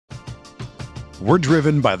We're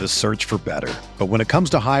driven by the search for better. But when it comes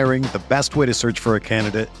to hiring, the best way to search for a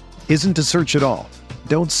candidate isn't to search at all.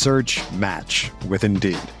 Don't search, match with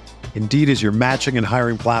Indeed. Indeed is your matching and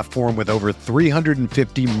hiring platform with over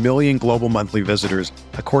 350 million global monthly visitors,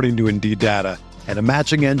 according to Indeed data, and a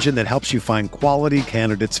matching engine that helps you find quality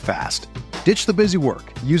candidates fast. Ditch the busy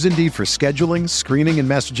work. Use Indeed for scheduling, screening, and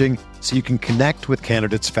messaging so you can connect with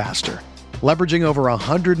candidates faster. Leveraging over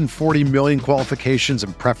 140 million qualifications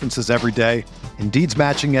and preferences every day, Indeed's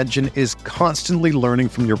matching engine is constantly learning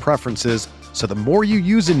from your preferences, so the more you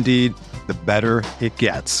use Indeed, the better it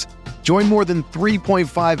gets. Join more than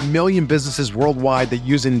 3.5 million businesses worldwide that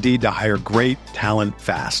use Indeed to hire great talent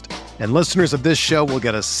fast. And listeners of this show will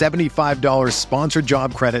get a $75 sponsored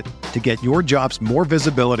job credit to get your jobs more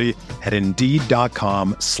visibility at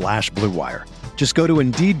Indeed.com/Blue Wire. Just go to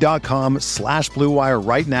Indeed.com/Blue Wire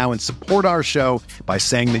right now and support our show by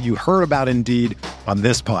saying that you heard about Indeed on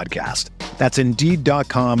this podcast. That's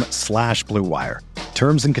Indeed.com/Blue Wire.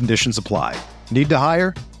 Terms and conditions apply. Need to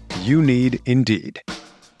hire? You need Indeed.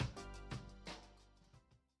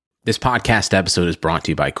 This podcast episode is brought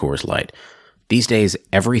to you by Coors Light. These days,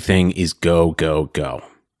 everything is go, go, go.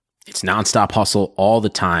 It's nonstop hustle all the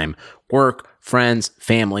time. Work, friends,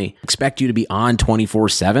 family expect you to be on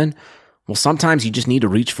 24/7. Well, sometimes you just need to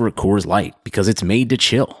reach for a Coors Light because it's made to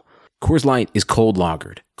chill. Coors Light is cold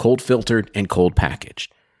lagered, cold filtered, and cold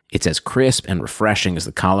packaged. It's as crisp and refreshing as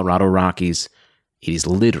the Colorado Rockies. It is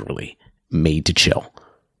literally made to chill.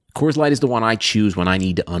 Coors Light is the one I choose when I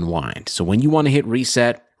need to unwind. So when you want to hit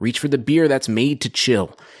reset, reach for the beer that's made to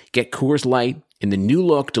chill. Get Coors Light in the new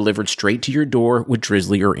look delivered straight to your door with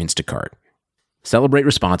Drizzly or Instacart. Celebrate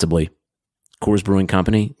responsibly. Coors Brewing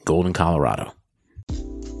Company, Golden, Colorado.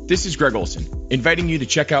 This is Greg Olson, inviting you to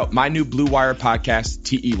check out my new Blue Wire podcast,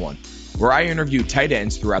 TE1, where I interview tight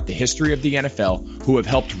ends throughout the history of the NFL who have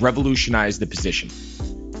helped revolutionize the position.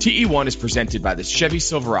 TE1 is presented by the Chevy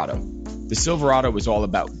Silverado. The Silverado is all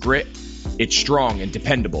about grit. It's strong and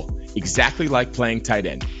dependable, exactly like playing tight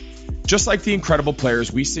end. Just like the incredible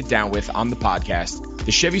players we sit down with on the podcast,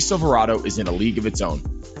 the Chevy Silverado is in a league of its own.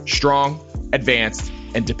 Strong, advanced,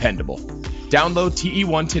 and dependable. Download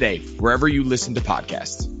TE1 today, wherever you listen to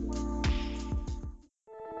podcasts.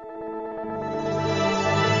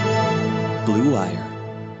 Blue Wire.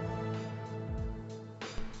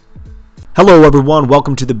 Hello everyone,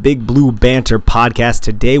 welcome to the Big Blue Banter podcast.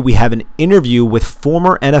 Today we have an interview with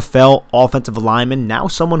former NFL offensive lineman, now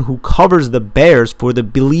someone who covers the Bears for the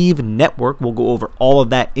Believe Network. We'll go over all of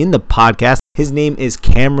that in the podcast. His name is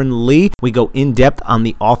Cameron Lee. We go in depth on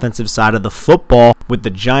the offensive side of the football with the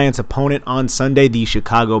Giants' opponent on Sunday, the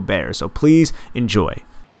Chicago Bears. So please enjoy.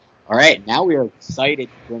 All right, now we are excited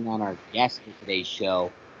to bring on our guest for today's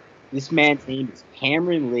show. This man's name is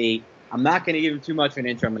Cameron Lee. I'm not going to give him too much of an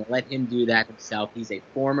intro. I'm going to let him do that himself. He's a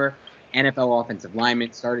former NFL offensive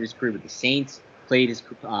lineman, started his career with the Saints, played his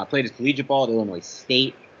collegiate ball at Illinois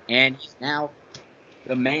State, and he's now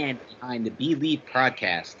the man behind the Believe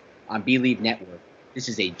podcast on Believe Network. This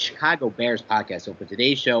is a Chicago Bears podcast. So for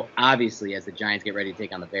today's show, obviously, as the Giants get ready to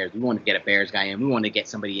take on the Bears, we want to get a Bears guy in. We want to get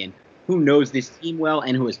somebody in who knows this team well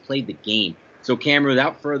and who has played the game. So Cameron,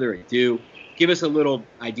 without further ado, give us a little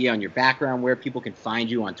idea on your background, where people can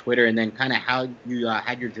find you on Twitter, and then kind of how you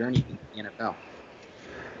had your journey in the NFL.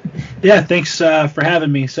 Yeah, thanks for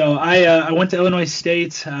having me. So I went to Illinois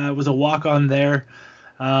State, was a walk-on there,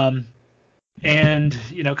 and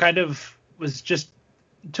kind of was just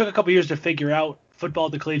took a couple years to figure out football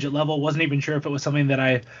at the collegiate level. Wasn't even sure if it was something that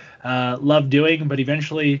I loved doing, but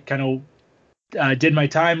eventually kind of did my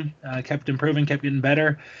time, kept improving, kept getting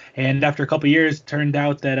better, and after a couple years, turned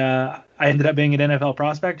out that I ended up being an NFL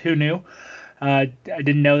prospect. Who knew? I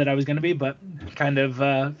didn't know that I was going to be, but kind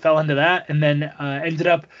of fell into that, and then ended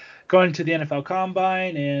up going to the NFL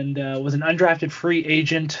Combine and was an undrafted free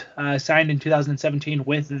agent, signed in 2017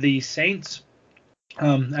 with the Saints.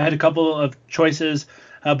 I had a couple of choices,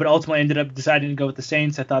 but ultimately ended up deciding to go with the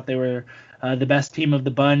Saints. I thought they were the best team of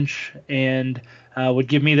the bunch and would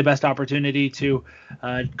give me the best opportunity to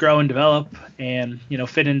grow and develop and,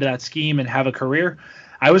 fit into that scheme and have a career.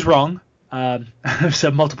 I was wrong. It was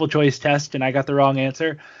a multiple choice test and I got the wrong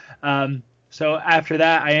answer. So after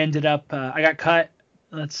that, I ended up, I got cut.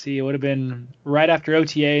 Let's see, it would have been right after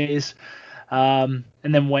OTAs, and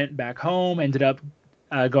then went back home, ended up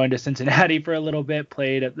going to Cincinnati for a little bit,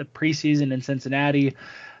 played at the preseason in Cincinnati,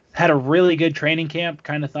 had a really good training camp,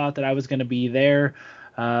 kind of thought that I was going to be there,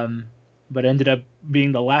 but ended up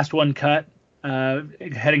being the last one cut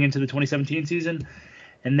heading into the 2017 season.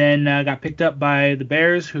 And then got picked up by the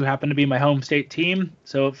Bears, who happened to be my home state team.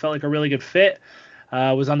 So it felt like a really good fit.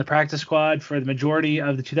 Was on the practice squad for the majority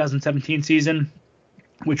of the 2017 season,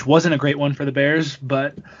 which wasn't a great one for the Bears,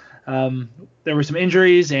 but there were some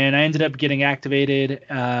injuries, and I ended up getting activated.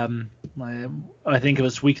 I think it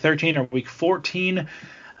was week 13 or week 14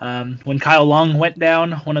 when Kyle Long went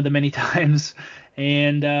down one of the many times,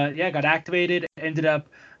 and got activated. Ended up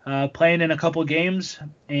playing in a couple games,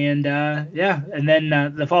 and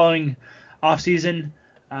then the following offseason,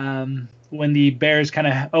 when the Bears kind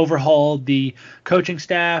of overhauled the coaching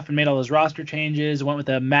staff and made all those roster changes, went with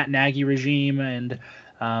the Matt Nagy regime and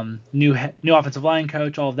new offensive line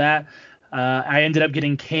coach, all of that. I ended up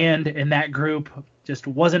getting canned in that group. Just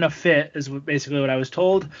wasn't a fit, is basically what I was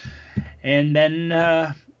told. And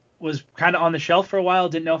then was kind of on the shelf for a while.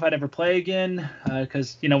 Didn't know if I'd ever play again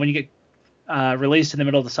because, when you get released in the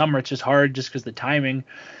middle of the summer, it's just hard just because the timing.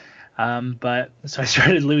 But so I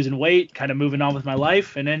started losing weight, kind of moving on with my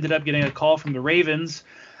life, and ended up getting a call from the Ravens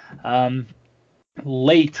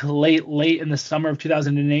late in the summer of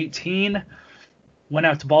 2018. Went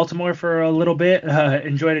out to Baltimore for a little bit,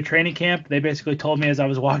 enjoyed a training camp. They basically told me as I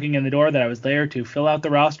was walking in the door that I was there to fill out the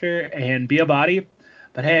roster and be a body.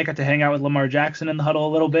 But hey, I got to hang out with Lamar Jackson in the huddle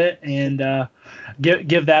a little bit and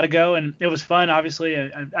give that a go. And it was fun. Obviously,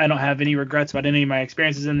 I don't have any regrets about any of my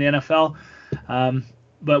experiences in the NFL.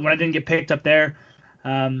 But when I didn't get picked up there,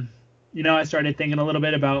 I started thinking a little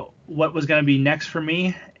bit about what was going to be next for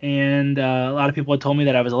me. And a lot of people had told me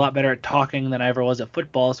that I was a lot better at talking than I ever was at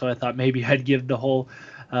football. So I thought maybe I'd give the whole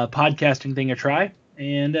podcasting thing a try.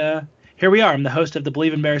 And here we are. I'm the host of the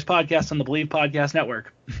Believe in Bears podcast on the Believe Podcast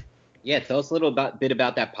Network. Yeah, tell us a little bit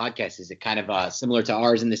about that podcast. Is it kind of similar to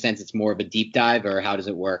ours in the sense it's more of a deep dive, or how does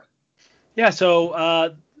it work? Yeah,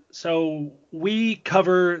 so we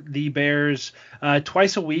cover the Bears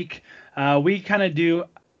twice a week. We kind of do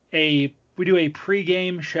a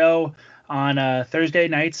pregame show on Thursday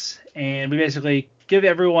nights, and we basically give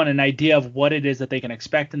everyone an idea of what it is that they can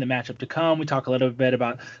expect in the matchup to come. We talk a little bit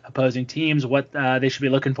about opposing teams, what they should be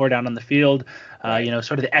looking for down on the field,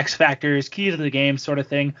 sort of the X factors, key to the game sort of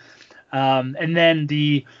thing. And then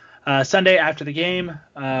the Sunday after the game,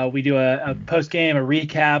 we do a post-game, a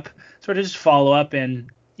recap, sort of just follow up.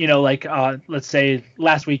 And, let's say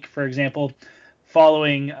last week, for example,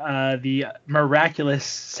 following the miraculous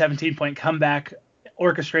 17-point comeback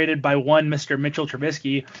orchestrated by one Mr. Mitchell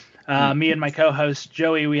Trubisky, me and my co-host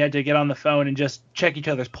Joey, we had to get on the phone and just check each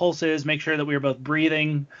other's pulses, make sure that we were both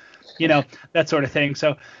breathing, that sort of thing.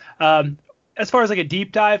 So as far as like a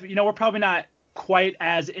deep dive, we're probably not quite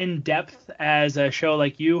as in depth as a show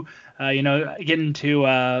like you, getting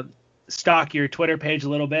to stalk your Twitter page a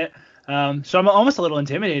little bit. So I'm almost a little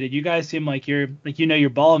intimidated. You guys seem like you're your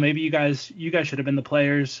ball. Maybe you guys should have been the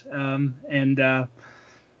players.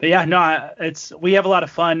 But yeah, no, we have a lot of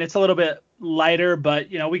fun. It's a little bit lighter, but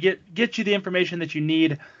we get you the information that you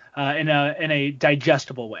need in a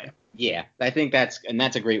digestible way. Yeah, I think that's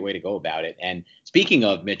a great way to go about it. And speaking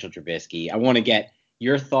of Mitchell Trubisky, I want to get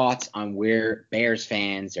your thoughts on where Bears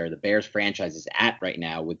fans or the Bears franchise is at right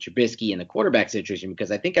now with Trubisky and the quarterback situation, because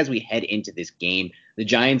I think as we head into this game, the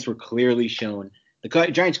Giants clearly showed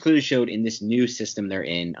in this new system they're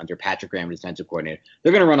in under Patrick Graham, defensive coordinator,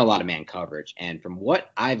 they're going to run a lot of man coverage. And from what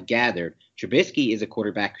I've gathered, Trubisky is a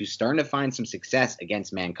quarterback who's starting to find some success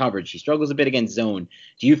against man coverage. He struggles a bit against zone.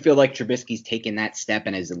 Do you feel like Trubisky's taken that step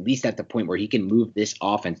and is at least at the point where he can move this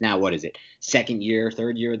offense? Now, what is it? Third year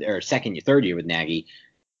with Nagy.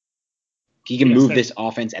 He can move this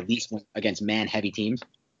offense at least against man-heavy teams?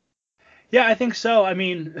 Yeah, I think so. I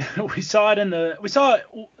mean, we saw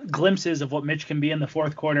glimpses of what Mitch can be in the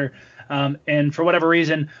fourth quarter. And for whatever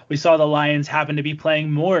reason, we saw the Lions happen to be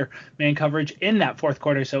playing more man coverage in that fourth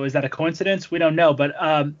quarter. So is that a coincidence? We don't know. But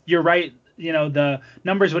you're right. The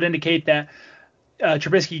numbers would indicate that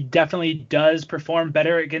Trubisky definitely does perform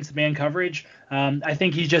better against man coverage. I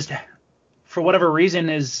think he's just, for whatever reason,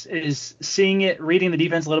 is seeing it, reading the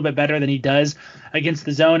defense a little bit better than he does against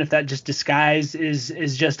the zone. If that just disguise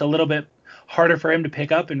is just a little bit harder for him to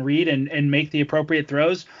pick up and read and make the appropriate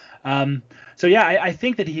throws. So yeah, I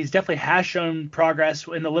think that he's definitely has shown progress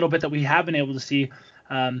in the little bit that we have been able to see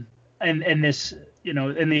in this,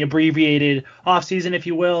 in the abbreviated offseason, if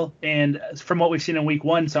you will, and from what we've seen in week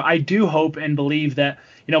one. So I do hope and believe that,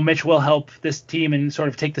 Mitch will help this team and sort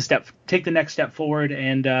of take the next step forward.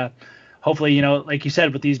 And hopefully, like you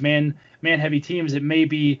said, with these man heavy teams, it may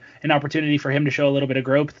be an opportunity for him to show a little bit of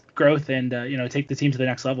growth and, take the team to the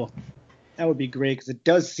next level. That would be great, because it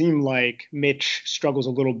does seem like Mitch struggles a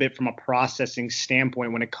little bit from a processing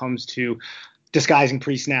standpoint when it comes to disguising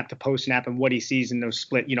pre-snap to post-snap and what he sees in those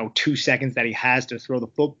split, 2 seconds that he has to throw the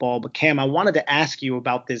football. But Cam, I wanted to ask you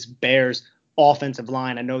about this Bears offensive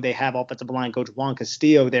line. I know they have offensive line coach Juan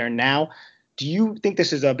Castillo there now. Do you think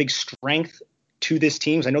this is a big strength to this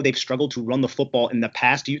team? I know they've struggled to run the football in the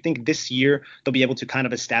past. Do you think this year they'll be able to kind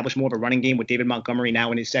of establish more of a running game with David Montgomery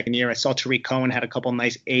now in his second year? I saw Tariq Cohen had a couple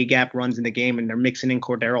nice A-gap runs in the game, and they're mixing in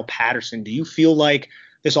Cordero Patterson. Do you feel like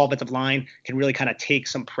this offensive line can really kind of take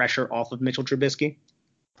some pressure off of Mitchell Trubisky?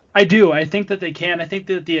 I do. I think that they can. I think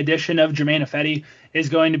that the addition of Germain Ifedi is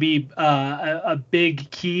going to be a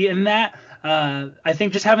big key in that. I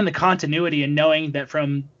think just having the continuity and knowing that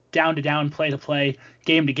from down to down, play to play,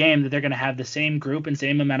 game to game, that they're going to have the same group and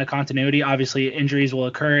same amount of continuity. Obviously, injuries will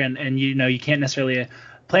occur, and you can't necessarily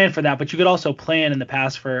plan for that, but you could also plan in the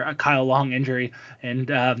past for a Kyle Long injury.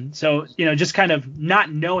 And so just kind of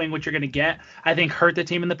not knowing what you're going to get, I think hurt the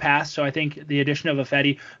team in the past. So I think the addition of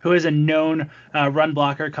Ifedi, who is a known run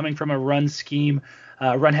blocker coming from a run scheme,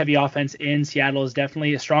 run heavy offense in Seattle, is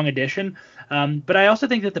definitely a strong addition. But I also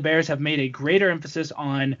think that the Bears have made a greater emphasis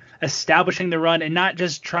on establishing the run and not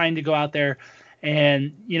just trying to go out there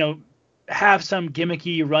and, have some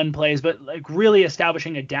gimmicky run plays, but like really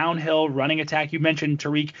establishing a downhill running attack. You mentioned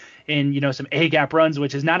Tariq in, some A-gap runs,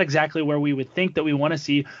 which is not exactly where we would think that we want to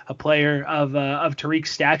see a player of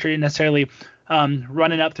Tariq's stature necessarily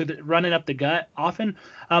running up the gut often.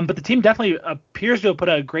 But the team definitely appears to have put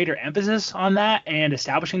a greater emphasis on that and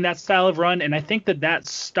establishing that style of run. And I think that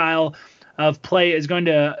style of play is going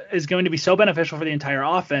to be so beneficial for the entire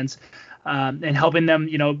offense, and helping them,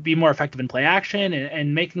 be more effective in play action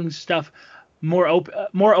and making stuff more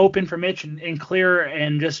open for Mitch and clearer,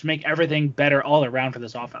 and just make everything better all around for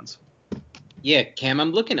this offense. Yeah, Cam,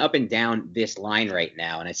 I'm looking up and down this line right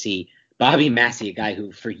now, and I see Bobby Massey, a guy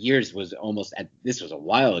who for years was this was a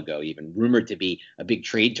while ago, even rumored to be a big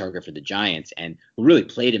trade target for the Giants, and who really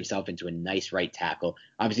played himself into a nice right tackle.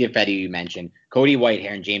 Obviously, Ifedi, you mentioned, Cody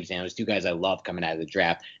Whitehair and James Daniels, two guys I love coming out of the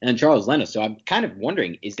draft, and then Charles Leno. So I'm kind of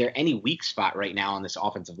wondering, is there any weak spot right now on this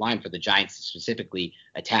offensive line for the Giants to specifically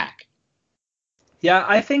attack? Yeah,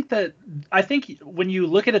 I think when you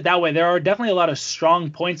look at it that way, there are definitely a lot of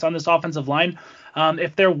strong points on this offensive line.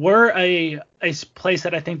 If there were a place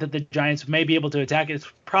that I think that the Giants may be able to attack, it's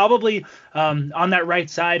probably on that right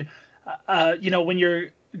side. When you're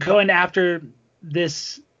going after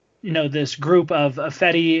this, this group of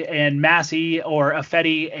Ifedi and Massey, or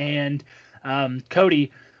Ifedi and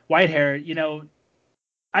Cody Whitehair,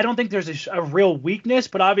 I don't think there's a real weakness,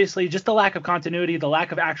 but obviously just the lack of continuity, the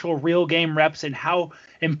lack of actual real game reps, and how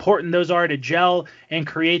important those are to gel and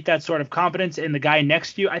create that sort of confidence in the guy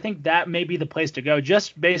next to you. I think that may be the place to go,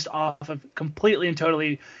 just based off of completely and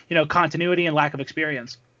totally, continuity and lack of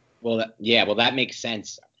experience. Well, that makes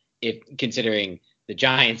sense, if considering the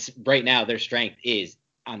Giants right now, their strength is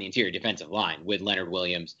on the interior defensive line with Leonard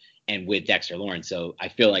Williams and with Dexter Lawrence. So I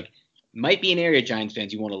feel like might be an area Giants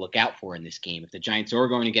fans you want to look out for in this game. If the Giants are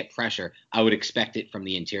going to get pressure, I would expect it from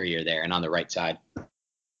the interior there and on the right side.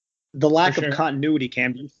 The lack of continuity,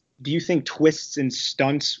 Cam, do you think twists and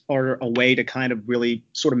stunts are a way to kind of really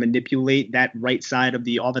sort of manipulate that right side of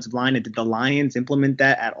the offensive line? And did the Lions implement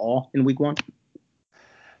that at all in week one?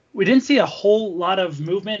 We didn't see a whole lot of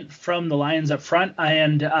movement from the Lions up front.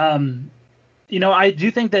 And, I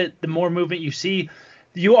do think that the more movement you see,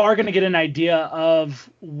 you are going to get an idea of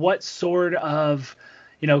what sort of,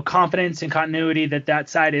 confidence and continuity that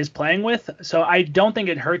side is playing with. So I don't think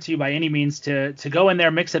it hurts you by any means to go in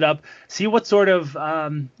there, mix it up, see what sort of,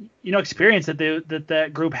 experience that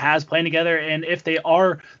group has playing together. And if they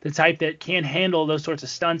are the type that can handle those sorts of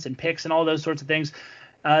stunts and picks and all those sorts of things,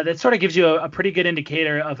 that sort of gives you a pretty good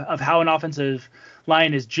indicator of how an offensive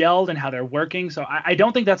line is gelled and how they're working. So I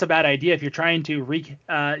don't think that's a bad idea if you're trying to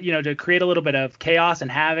to create a little bit of chaos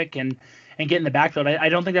and havoc and get in the backfield. I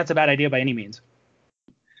don't think that's a bad idea by any means.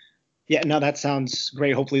 Yeah, no, that sounds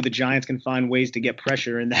great. Hopefully the Giants can find ways to get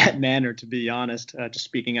pressure in that manner, to be honest, just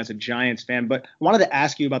speaking as a Giants fan. But I wanted to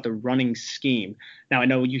ask you about the running scheme. Now, I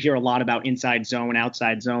know you hear a lot about inside zone,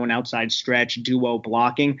 outside stretch, duo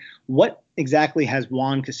blocking. What exactly has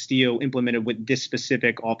Juan Castillo implemented with this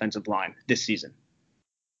specific offensive line this season?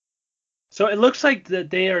 So it looks like that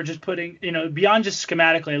they are just putting, beyond just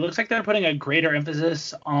schematically, it looks like they're putting a greater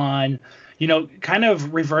emphasis on, kind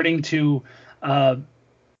of reverting to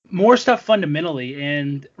more stuff fundamentally,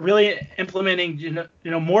 and really implementing,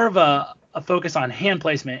 more of a focus on hand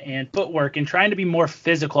placement and footwork, and trying to be more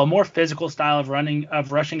physical, a more physical style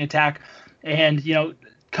of rushing attack, and,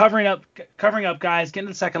 covering up guys, getting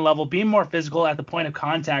to the second level, being more physical at the point of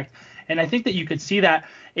contact. And I think that you could see that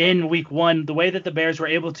in week one, the way that the Bears were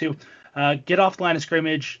able to get off the line of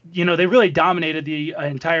scrimmage. They really dominated the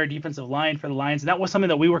entire defensive line for the Lions, and that was something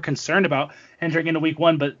that we were concerned about entering into week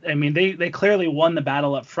one. But I mean, they clearly won the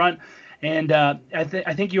battle up front, And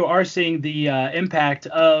I think you are seeing the impact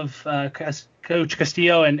of Coach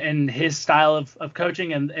Castillo and his style of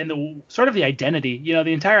coaching and the sort of the identity,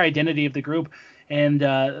 the entire identity of the group and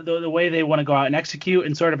the way they want to go out and execute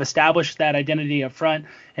and sort of establish that identity up front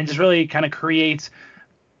and just really kind of create,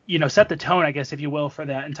 set the tone, I guess, if you will, for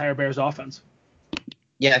that entire Bears offense.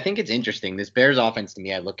 Yeah, I think it's interesting. This Bears offense, to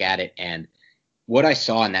me, I look at it, and what I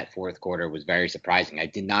saw in that fourth quarter was very surprising. I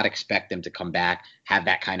did not expect them to come back, have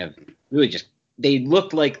that kind of really just – they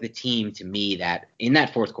looked like the team to me that – in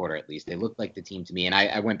that fourth quarter, at least, they looked like the team to me. And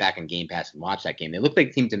I went back on Game Pass and watched that game. They looked like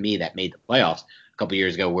the team to me that made the playoffs a couple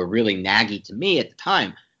years ago were really Nagy to me at the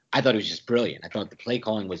time. I thought it was just brilliant. I thought the play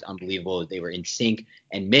calling was unbelievable. They were in sync,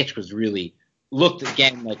 and Mitch was really – looked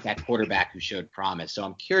again like that quarterback who showed promise. So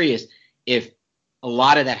I'm curious if – a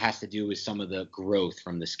lot of that has to do with some of the growth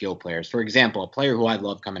from the skill players. For example, a player who I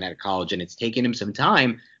love coming out of college, and it's taken him some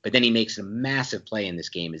time, but then he makes a massive play in this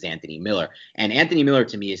game, is Anthony Miller. And Anthony Miller,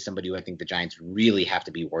 to me, is somebody who I think the Giants really have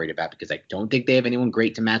to be worried about because I don't think they have anyone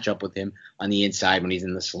great to match up with him on the inside when he's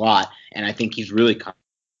in the slot. And I think he's really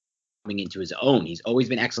coming into his own. He's always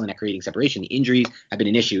been excellent at creating separation. The injuries have been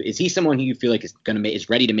an issue. Is he someone who you feel like is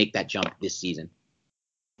ready to make that jump this season?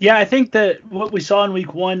 Yeah, I think that what we saw in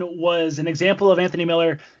week one was an example of Anthony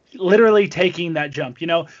Miller literally taking that jump.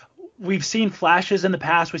 We've seen flashes in the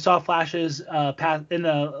past. We saw flashes in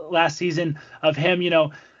the last season of him,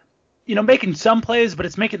 making some plays, but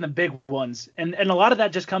it's making the big ones. And a lot of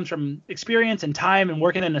that just comes from experience and time and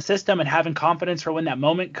working in a system and having confidence for when that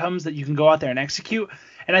moment comes that you can go out there and execute.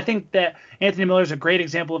 And I think that Anthony Miller is a great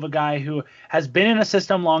example of a guy who has been in a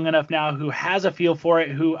system long enough now, who has a feel for it,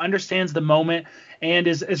 who understands the moment, and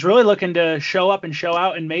is really looking to show up and show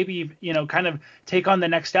out and maybe, kind of take on the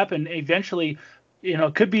next step and eventually,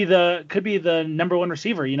 could be the number one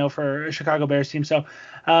receiver, for a Chicago Bears team. So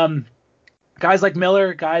guys like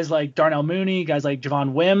Miller, guys like Darnell Mooney, guys like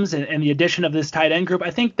Javon Wims, and the addition of this tight end group,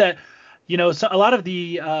 I think that, so a lot of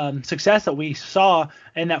the success that we saw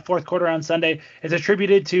in that fourth quarter on Sunday is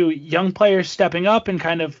attributed to young players stepping up and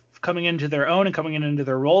kind of coming into their own and coming into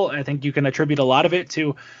their role. I think you can attribute a lot of it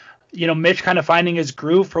to, Mitch kind of finding his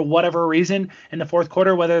groove for whatever reason in the fourth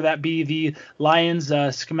quarter, whether that be the Lions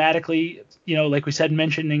schematically, like we said,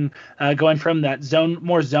 mentioning going from that zone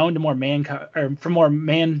to more man, from more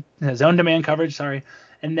man zone to man coverage. Sorry.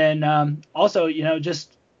 And then also,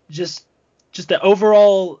 just the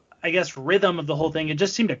overall, I guess, rhythm of the whole thing. It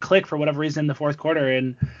just seemed to click for whatever reason in the fourth quarter.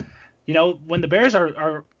 And, when the Bears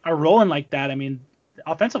are rolling like that, I mean,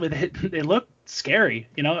 offensively, they look scary,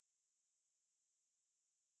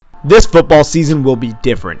 This football season will be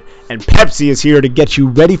different, and Pepsi is here to get you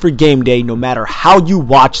ready for game day no matter how you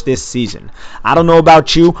watch this season. I don't know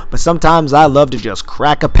about you, but sometimes I love to just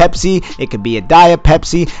crack a Pepsi, it could be a Diet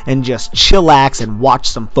Pepsi, and just chillax and watch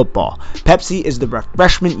some football. Pepsi is the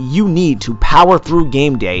refreshment you need to power through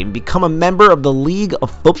game day and become a member of the League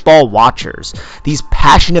of Football Watchers. These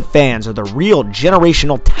passionate fans are the real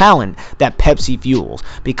generational talent that Pepsi fuels,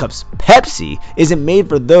 because Pepsi isn't made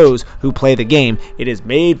for those who play the game, it is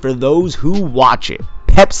made for those who watch it.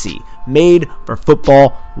 Pepsi, made for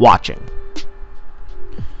football watching.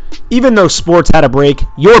 Even though sports had a break,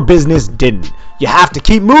 your business didn't. You have to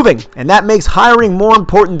keep moving, and that makes hiring more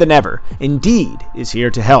important than ever. Indeed is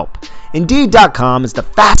here to help. Indeed.com is the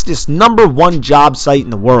fastest #1 job site in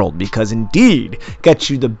the world because Indeed gets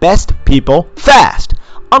you the best people fast.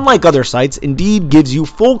 Unlike other sites, Indeed gives you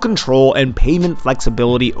full control and payment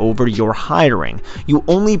flexibility over your hiring. You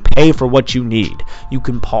only pay for what you need. You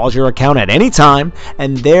can pause your account at any time,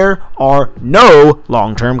 and there are no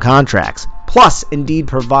long-term contracts. Plus, Indeed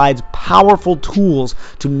provides powerful tools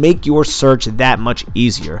to make your search that much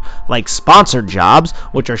easier, like sponsored jobs,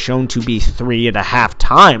 which are shown to be 3.5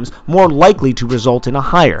 times more likely to result in a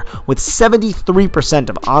hire. With 73%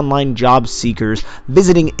 of online job seekers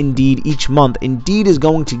visiting Indeed each month, Indeed is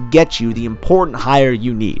going to get you the important hire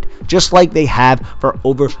you need, just like they have for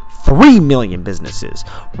over 3 million businesses.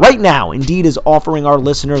 Right now, Indeed is offering our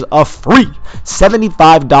listeners a free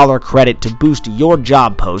 $75 credit to boost your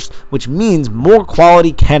job post, which means more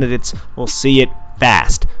quality candidates will see it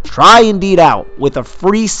fast. Try Indeed out with a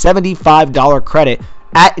free $75 credit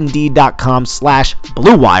at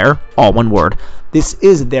Indeed.com/BlueWire, all one word. This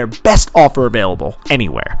is their best offer available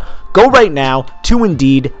anywhere. Go right now to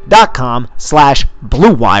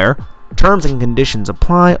Indeed.com/BlueWire. Terms and conditions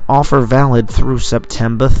apply. Offer valid through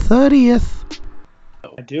September 30th.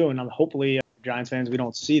 I do, and hopefully, Giants fans, we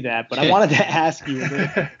don't see that. But I wanted to ask you a bit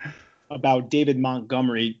about David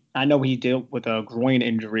Montgomery. I know he dealt with a groin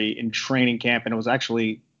injury in training camp, and he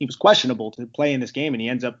was questionable to play in this game, and he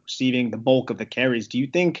ends up receiving the bulk of the carries. Do you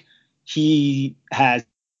think he has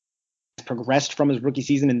progressed from his rookie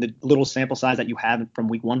season in the little sample size that you have from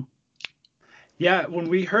week 1? Yeah, when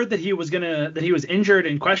we heard that he was injured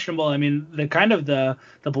and questionable, I mean, the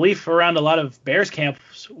belief around a lot of Bears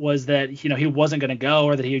camps was that, he wasn't going to go,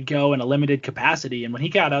 or that he would go in a limited capacity. And when he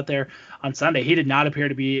got out there on Sunday, he did not appear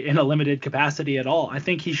to be in a limited capacity at all. I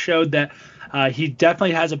think he showed that he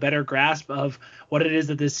definitely has a better grasp of what it is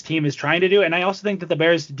that this team is trying to do. And I also think that the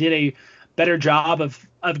Bears did a better job of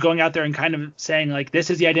going out there and kind of saying, like, this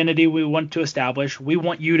is the identity we want to establish. We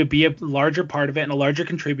want you to be a larger part of it and a larger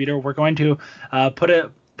contributor. We're going to put a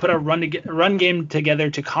run game together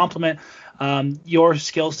to complement your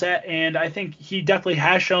skill set. And I think he definitely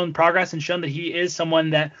has shown progress and shown that he is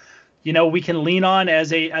someone that, we can lean on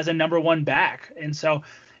as a number one back. And so,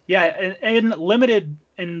 yeah, in the limited,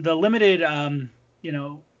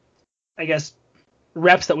 I guess,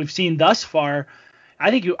 reps that we've seen thus far,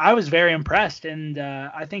 I was very impressed, and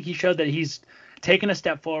I think he showed that he's taken a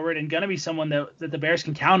step forward and going to be someone that the Bears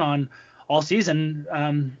can count on all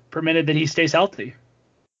season, permitted that he stays healthy.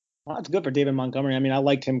 Well, that's good for David Montgomery. I mean, I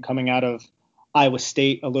liked him coming out of Iowa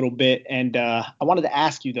State a little bit, and I wanted to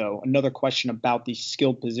ask you, though, another question about the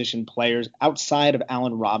skill position players. Outside of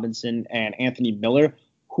Allen Robinson and Anthony Miller,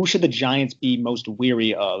 who should the Giants be most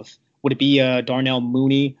weary of? Would it be Darnell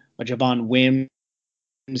Mooney, a Javon Wims,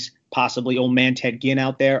 possibly old man Ted Ginn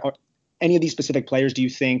out there? Or any of these specific players do you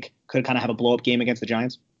think could kind of have a blow-up game against the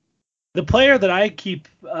Giants? The player that I keep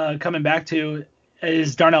coming back to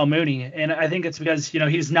is Darnell Mooney, and I think it's because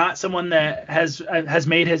he's not someone that has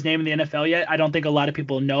made his name in the NFL yet. I don't think a lot of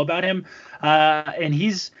people know about him, and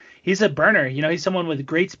he's a burner. He's someone with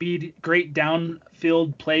great speed, great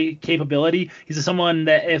downfield play capability. He's someone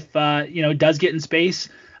that if does get in space,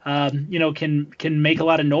 can make a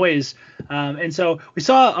lot of noise. And so we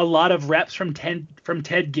saw a lot of reps from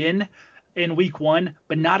Ted Ginn in week 1,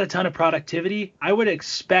 but not a ton of productivity. I would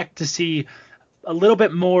expect to see a little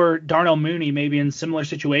bit more Darnell Mooney maybe in similar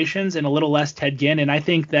situations and a little less Ted Ginn. And I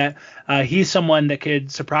think that he's someone that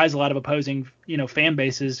could surprise a lot of opposing, fan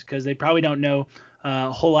bases, because they probably don't know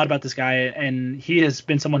a whole lot about this guy. And he has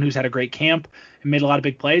been someone who's had a great camp and made a lot of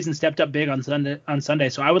big plays and stepped up big on Sunday.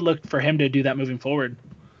 So I would look for him to do that moving forward.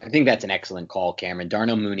 I think that's an excellent call, Cameron.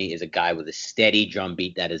 Darnell Mooney is a guy with a steady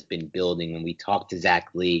drumbeat that has been building. When we talked to Zach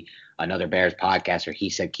Lee, another Bears podcaster, he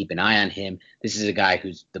said keep an eye on him. This is a guy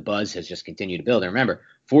who's the buzz has just continued to build. And remember,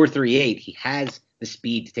 4.38, he has the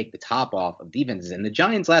speed to take the top off of defenses. And the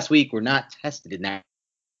Giants last week were not tested in that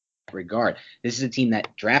regard. This is a team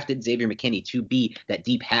that drafted Xavier McKinney to be that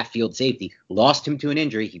deep half-field safety, lost him to an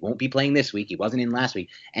injury. He won't be playing this week. He wasn't in last week,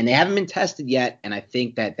 and they haven't been tested yet, and I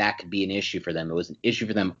think that could be an issue for them. It was an issue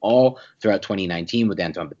for them all throughout 2019 with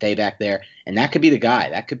Antoine Bethea back there, and that could be the guy.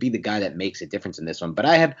 That could be the guy that makes a difference in this one. But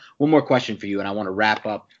I have one more question for you, and I want to wrap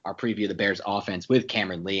up our preview of the Bears offense with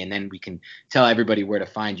Cameron Lee, and then we can tell everybody where to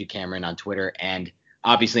find you, Cameron, on Twitter and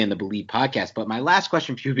obviously on the Believe podcast. But my last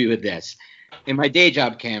question for you would be with this. In my day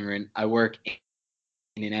job, Cameron, I work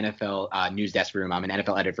in an NFL news desk room. I'm an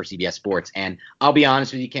NFL editor for CBS Sports. And I'll be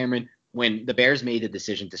honest with you, Cameron, when the Bears made the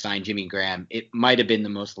decision to sign Jimmy Graham, it might have been the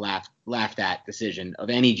most laughed at decision of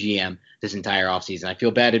any GM this entire offseason. I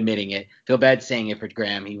feel bad admitting it. Feel bad saying it for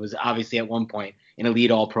Graham. He was obviously at one point an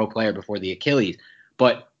elite all-pro player before the Achilles.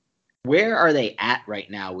 But where are they at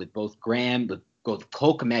right now with both Graham, with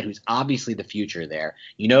Cole Kmet, who's obviously the future there?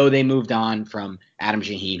 They moved on from Adam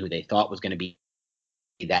Shaheen, who they thought was going to be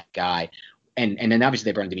that guy. And then obviously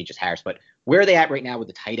they brought in Demetrius Harris. But where are they at right now with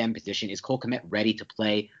the tight end position? Is Cole Kmet ready to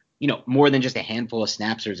play, more than just a handful of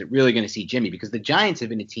snaps, or is it really going to see Jimmy? Because the Giants have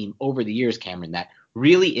been a team over the years, Cameron, that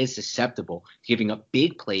really is susceptible to giving up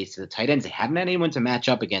big plays to the tight ends. They haven't had anyone to match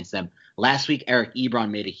up against them. Last week, Eric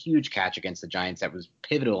Ebron made a huge catch against the Giants that was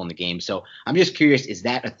pivotal in the game. So I'm just curious, is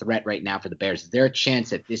that a threat right now for the Bears? Is there a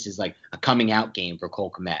chance that this is like a coming out game for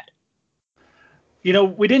Cole Kmet?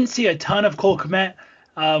 We didn't see a ton of Cole Kmet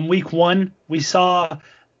week 1. We saw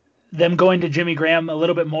them going to Jimmy Graham a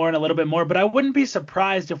little bit more, but I wouldn't be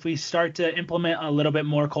surprised if we start to implement a little bit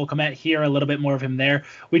more Cole Kmet here, a little bit more of him there.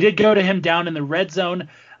 We did go to him down in the red zone.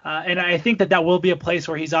 And I think that will be a place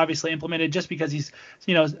where he's obviously implemented, just because he's,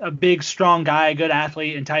 a big, strong guy, a good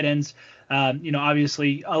athlete, and tight ends.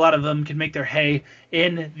 Obviously a lot of them can make their hay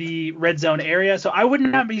in the red zone area. So I would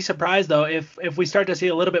not be surprised, though, if we start to see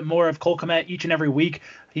a little bit more of Cole Kmet each and every week.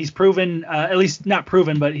 He's proven, at least not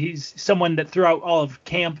proven, but he's someone that throughout all of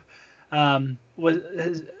camp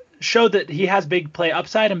has showed that he has big play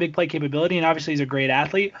upside and big play capability, and obviously he's a great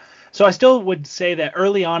athlete. So I still would say that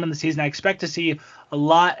early on in the season, I expect to see a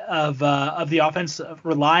lot of the offense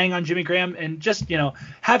relying on Jimmy Graham, and just,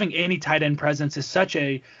 having any tight end presence is such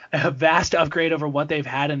a vast upgrade over what they've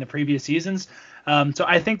had in the previous seasons. So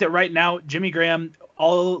I think that right now, Jimmy Graham,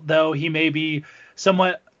 although he may be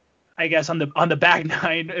somewhat, I guess, on the back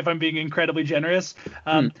nine, if I'm being incredibly generous,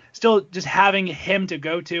 still just having him to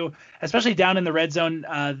go to, especially down in the red zone,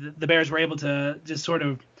 the Bears were able to just sort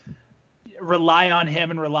of rely on him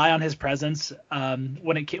and rely on his presence.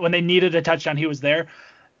 When they needed a touchdown, he was there.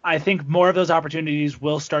 I think more of those opportunities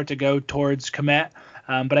will start to go towards Kmet,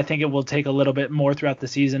 but I think it will take a little bit more throughout the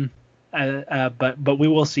season. But we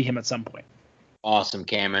will see him at some point. Awesome,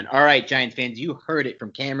 Cameron. All right, Giants fans, you heard it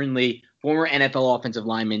from Cameron Lee, former NFL offensive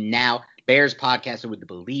lineman, now Bears podcaster with the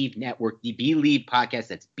Believe Network, the Believe podcast.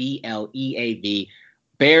 That's BLEAV.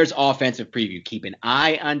 Bears offensive preview. Keep an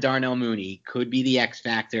eye on Darnell Mooney. Could be the X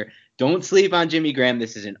factor. Don't sleep on Jimmy Graham.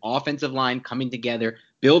 This is an offensive line coming together,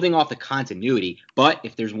 building off the continuity. But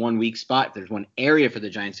if there's one weak spot, if there's one area for the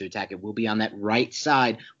Giants to attack, it will be on that right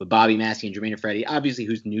side with Bobby Massey and Jermaine Ifedi, obviously,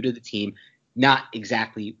 who's new to the team, not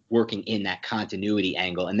exactly working in that continuity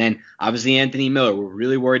angle. And then, obviously, Anthony Miller. We're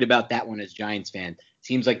really worried about that one as Giants fans.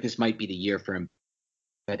 Seems like this might be the year for him.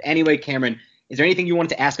 But anyway, Cameron, is there anything you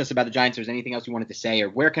wanted to ask us about the Giants, or is there anything else you wanted to say, or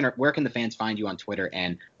where can the fans find you on Twitter,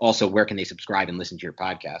 and also where can they subscribe and listen to your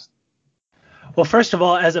podcast? Well, first of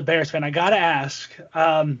all, as a Bears fan, I gotta ask.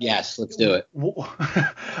 Yes, let's do it.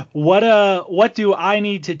 What do I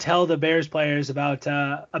need to tell the Bears players about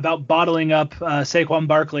bottling up Saquon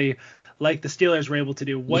Barkley like the Steelers were able to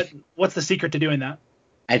do? What's the secret to doing that?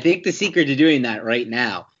 I think the secret to doing that right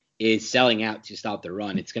now is selling out to stop the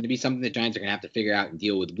run. It's going to be something the Giants are going to have to figure out and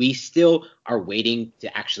deal with. We still are waiting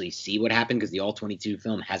to actually see what happened because the All-22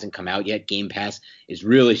 film hasn't come out yet. Game Pass is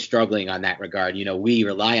really struggling on that regard. We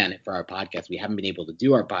rely on it for our podcast. We haven't been able to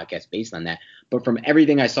do our podcast based on that. But from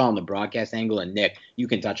everything I saw on the broadcast angle, and Nick, you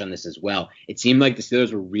can touch on this as well, it seemed like the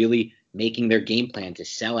Steelers were really making their game plan to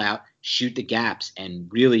sell out, shoot the gaps, and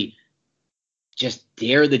really just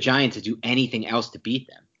dare the Giants to do anything else to beat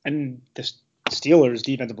them. And the Steelers'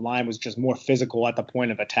 defensive line was just more physical at the point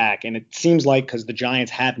of attack. And it seems like because the Giants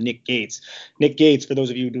have Nick Gates. Nick Gates, for those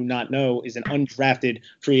of you who do not know, is an undrafted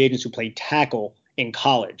free agent who played tackle in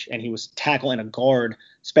college. And he was tackle and a guard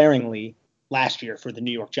sparingly last year for the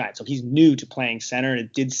New York Giants. So he's new to playing center. And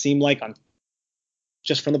it did seem like,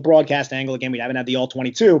 just from the broadcast angle, again, we haven't had the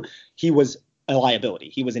All-22, he was a liability.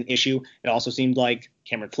 He was an issue. It also seemed like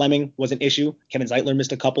Cameron Fleming was an issue. Kevin Zeitler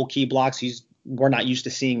missed a couple key blocks. We're not used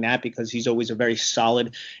to seeing that because he's always a very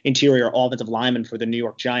solid interior offensive lineman for the New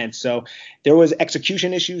York Giants. So there was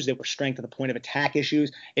execution issues. There were strength at the point of attack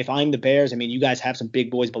issues. If I'm the Bears, you guys have some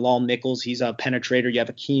big boys. Bilal Nichols, he's a penetrator. You have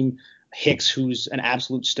Akeem Hicks, who's an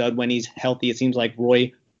absolute stud when he's healthy. It seems like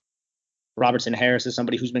Roy Robertson Harris is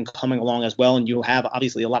somebody who's been coming along as well. And you'll have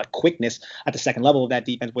obviously a lot of quickness at the second level of that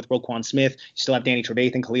defense with Roquan Smith. You still have Danny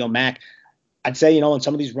Trevathan, Khalil Mack. I'd say, in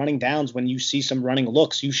some of these running downs, when you see some running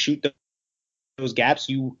looks, you shoot those gaps,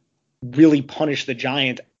 you really punish the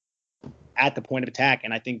Giants at the point of attack.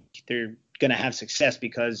 And I think they're going to have success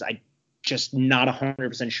because I just not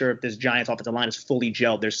 100% sure if this Giants offensive line is fully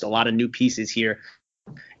gelled. There's a lot of new pieces here.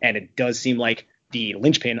 And it does seem like the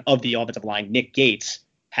linchpin of the offensive line, Nick Gates,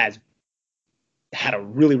 has had a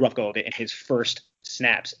really rough go of it in his first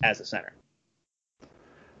snaps as a center.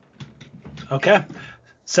 Okay.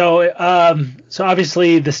 So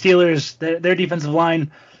obviously the Steelers, their defensive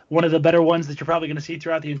line, one of the better ones that you're probably going to see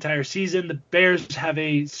throughout the entire season. The Bears have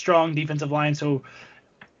a strong defensive line. So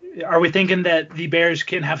are we thinking that the Bears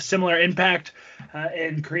can have similar impact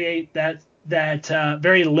and create that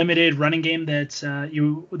very limited running game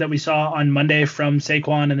that we saw on Monday from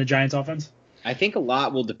Saquon and the Giants offense? I think a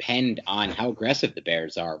lot will depend on how aggressive the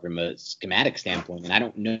Bears are from a schematic standpoint. And I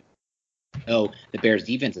don't know the Bears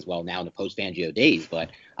defense as well now in the post-Fangio days,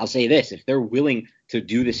 but I'll say this: if they're willing to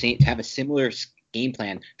do the same, to have a similar game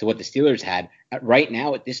plan to what the Steelers had right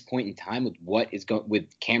now at this point in time, with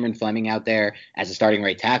with Cameron Fleming out there as a starting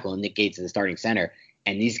right tackle and Nick Gates as a starting center,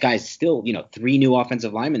 and these guys still, 3 new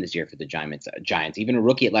offensive linemen this year for the Giants, even a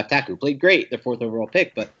rookie at left tackle who played great, their 4th overall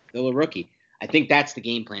pick, but still a rookie. I think that's the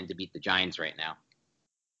game plan to beat the Giants right now.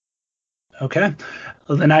 Okay,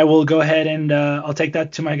 well, then I will go ahead and I'll take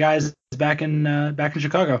that to my guys back in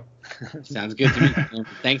Chicago. Sounds good to me.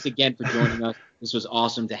 Thanks again for joining us. This was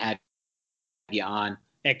awesome to have you on.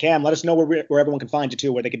 And Cam, let us know where everyone can find you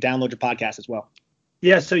too, where they could download your podcast as well.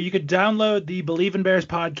 Yeah, so you could download the Believe in Bears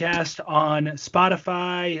podcast on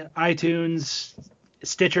Spotify, iTunes,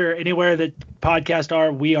 Stitcher, anywhere that podcasts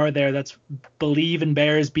are, we are there. That's Believe in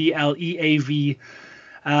Bears, BLEAV.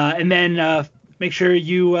 And then make sure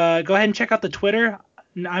you go ahead and check out the Twitter.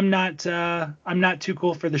 I'm not too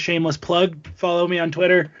cool for the shameless plug. Follow me on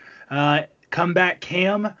Twitter,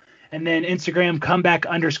 @ComebackCam, and then Instagram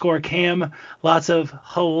 @comeback_Cam. Lots of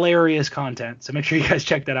hilarious content. So make sure you guys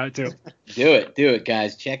check that out too. Do it,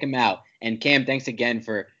 guys. Check him out. And Cam, thanks again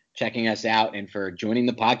for checking us out and for joining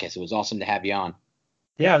the podcast. It was awesome to have you on.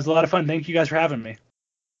 Yeah, it was a lot of fun. Thank you guys for having me.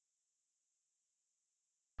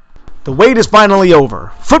 The wait is finally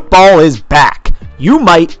over. Football is back. You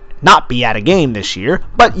might not be at a game this year,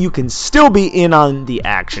 but you can still be in on the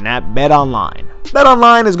action at BetOnline.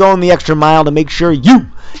 BetOnline is going the extra mile to make sure you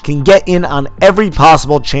can get in on every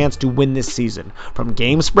possible chance to win this season. From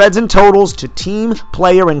game spreads and totals to team,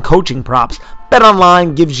 player, and coaching props,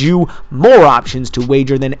 BetOnline gives you more options to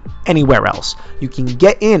wager than anywhere else. You can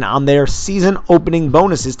get in on their season opening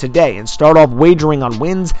bonuses today and start off wagering on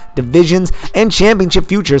wins, divisions, and championship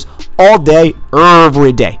futures all day,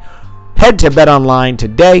 every day. Head to BetOnline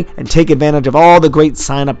today and take advantage of all the great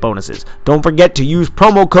sign-up bonuses. Don't forget to use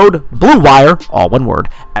promo code BLUEWIRE, all one word,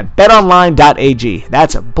 at betonline.ag.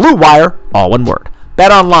 That's BLUEWIRE, all one word.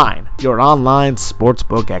 BetOnline, your online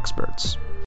sportsbook experts.